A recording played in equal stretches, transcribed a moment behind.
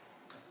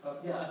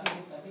Yeah,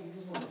 I think it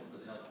is more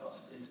difficult in other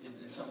parts,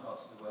 in some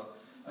parts of the world.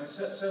 I mean,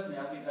 certainly,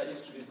 I think that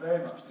used to be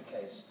very much the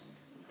case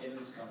in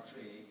this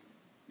country,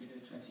 you know,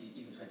 20,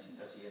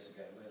 30 years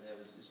ago, where there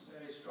was this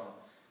very strong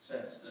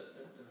sense that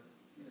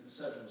the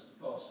surgeon was the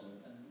boss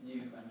and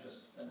knew and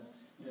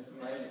you know,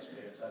 from my own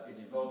experience, I've been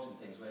involved in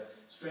things where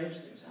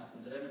strange things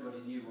happened that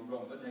everybody knew were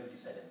wrong, but nobody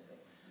said anything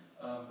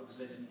because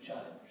they didn't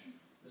challenge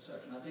the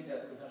surgeon. I think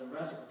that we've had a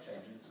radical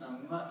change, and it's now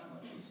much,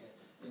 much easier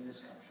in this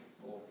country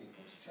for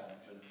people to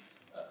challenge. And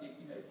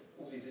you know,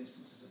 all these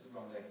instances of the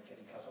wrong leg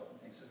getting cut off and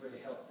things have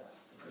really helped that,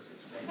 because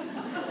it's made it,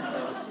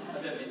 I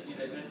don't mean, you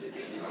know, it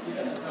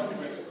helped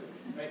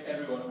make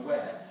everyone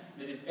aware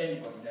that if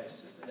anybody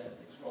notices that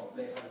anything's wrong,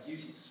 they have a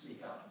duty to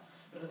speak up.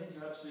 But I think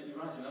you're absolutely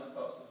right, in other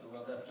parts of the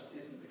world that just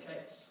isn't the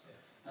case.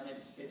 Yes. And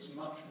it's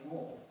much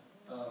more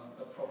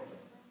a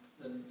problem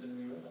than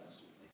we realise.